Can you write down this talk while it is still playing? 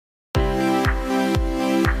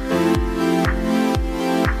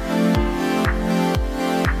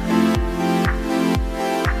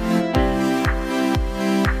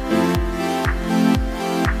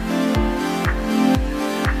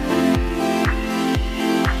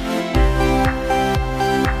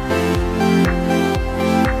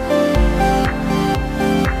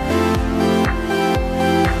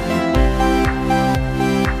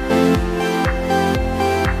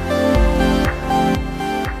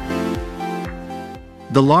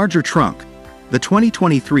The larger trunk. The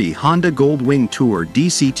 2023 Honda Goldwing Tour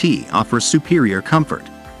DCT offers superior comfort.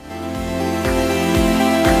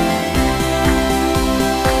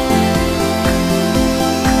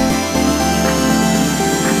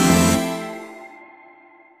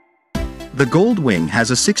 The Goldwing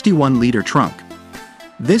has a 61-liter trunk.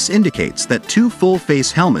 This indicates that 2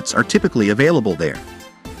 full-face helmets are typically available there.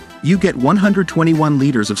 You get 121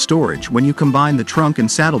 liters of storage when you combine the trunk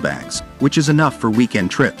and saddlebags, which is enough for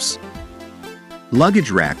weekend trips.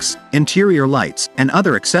 Luggage racks, interior lights, and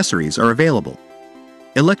other accessories are available.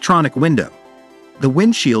 Electronic window. The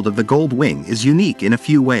windshield of the Goldwing is unique in a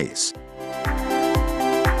few ways.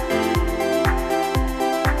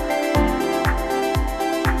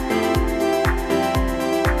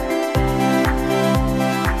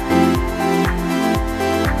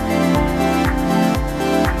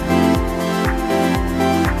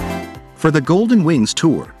 For the Golden Wings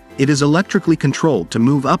Tour, it is electrically controlled to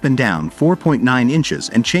move up and down 4.9 inches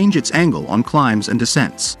and change its angle on climbs and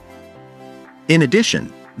descents. In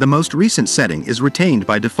addition, the most recent setting is retained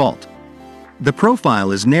by default. The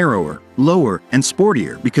profile is narrower, lower, and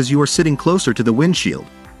sportier because you are sitting closer to the windshield,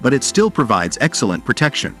 but it still provides excellent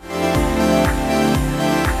protection.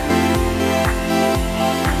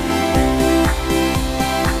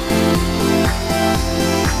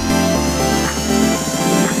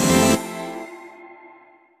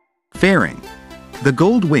 Fairing. The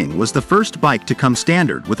Goldwing was the first bike to come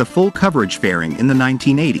standard with a full coverage fairing in the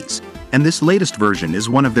 1980s, and this latest version is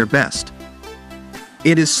one of their best.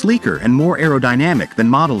 It is sleeker and more aerodynamic than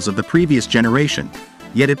models of the previous generation,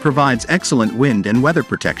 yet it provides excellent wind and weather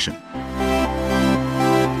protection.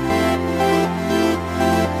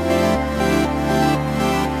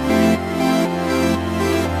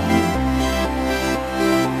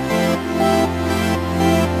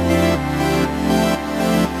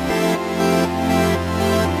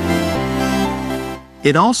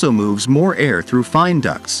 It also moves more air through fine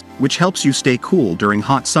ducts, which helps you stay cool during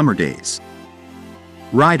hot summer days.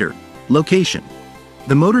 Rider. Location.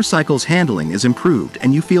 The motorcycle's handling is improved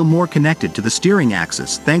and you feel more connected to the steering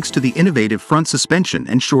axis thanks to the innovative front suspension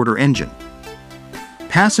and shorter engine.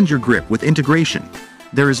 Passenger grip with integration.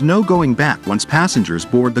 There is no going back once passengers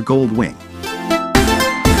board the Goldwing.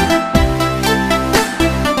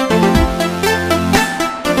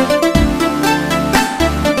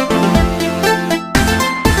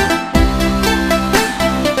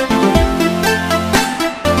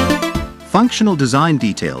 Functional design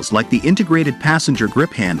details like the integrated passenger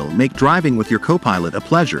grip handle make driving with your co-pilot a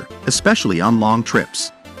pleasure, especially on long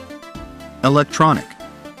trips. Electronic.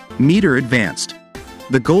 Meter advanced.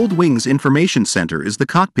 The Goldwing's information center is the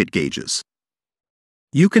cockpit gauges.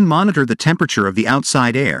 You can monitor the temperature of the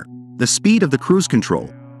outside air, the speed of the cruise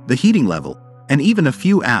control, the heating level, and even a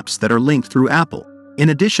few apps that are linked through Apple, in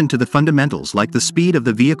addition to the fundamentals like the speed of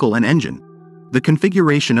the vehicle and engine, the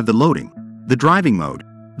configuration of the loading, the driving mode,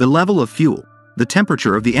 the level of fuel, the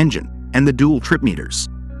temperature of the engine, and the dual trip meters.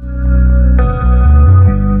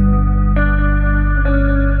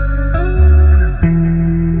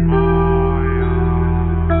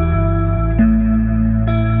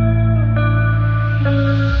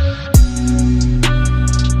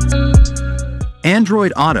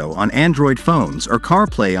 Android Auto on Android phones or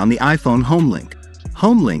CarPlay on the iPhone HomeLink.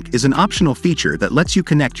 HomeLink is an optional feature that lets you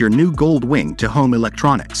connect your new Goldwing to home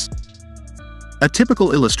electronics. A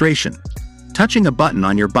typical illustration. Touching a button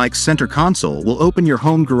on your bike's center console will open your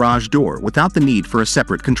home garage door without the need for a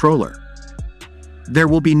separate controller. There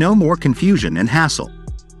will be no more confusion and hassle.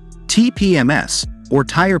 TPMS, or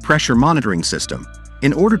Tire Pressure Monitoring System.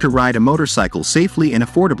 In order to ride a motorcycle safely and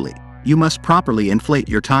affordably, you must properly inflate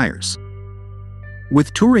your tires.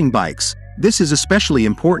 With touring bikes, this is especially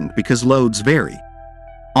important because loads vary.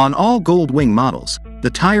 On all Goldwing models, the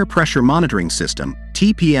Tire Pressure Monitoring System,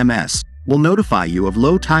 TPMS, will notify you of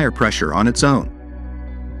low tire pressure on its own.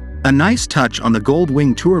 A nice touch on the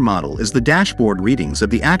Goldwing Tour model is the dashboard readings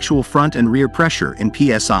of the actual front and rear pressure in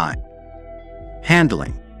PSI.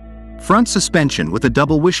 Handling. Front suspension with a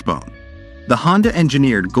double wishbone. The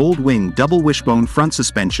Honda-engineered Goldwing double wishbone front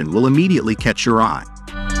suspension will immediately catch your eye.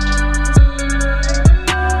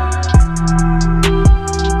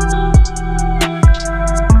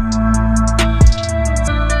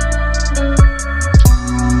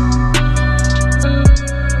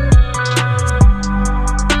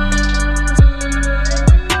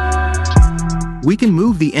 We can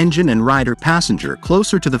move the engine and rider passenger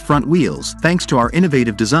closer to the front wheels thanks to our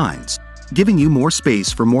innovative designs, giving you more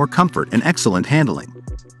space for more comfort and excellent handling.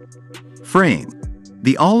 Frame.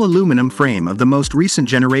 The all-aluminum frame of the most recent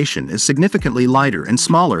generation is significantly lighter and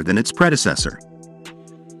smaller than its predecessor.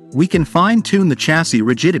 We can fine-tune the chassis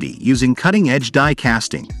rigidity using cutting-edge die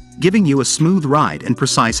casting, giving you a smooth ride and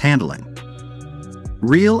precise handling.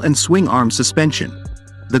 Reel and swing arm suspension.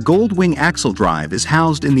 The Goldwing axle drive is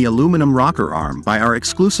housed in the aluminum rocker arm by our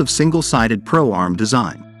exclusive single-sided Pro Arm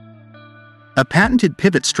design. A patented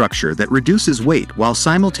pivot structure that reduces weight while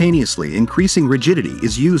simultaneously increasing rigidity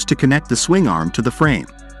is used to connect the swing arm to the frame.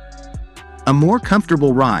 A more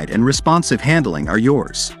comfortable ride and responsive handling are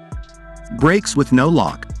yours. Brakes with no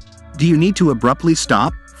lock. Do you need to abruptly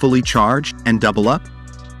stop, fully charge, and double up?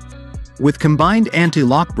 With combined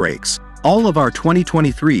anti-lock brakes, all of our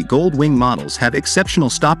 2023 Goldwing models have exceptional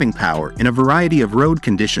stopping power in a variety of road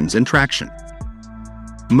conditions and traction.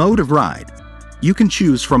 Mode of ride. You can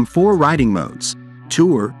choose from 4 riding modes: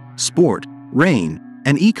 Tour, Sport, Rain,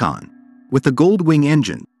 and Econ, with the Goldwing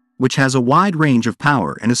engine, which has a wide range of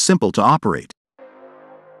power and is simple to operate.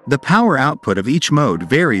 The power output of each mode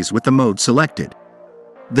varies with the mode selected.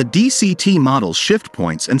 The DCT model's shift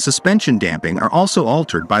points and suspension damping are also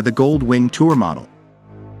altered by the Goldwing Tour model.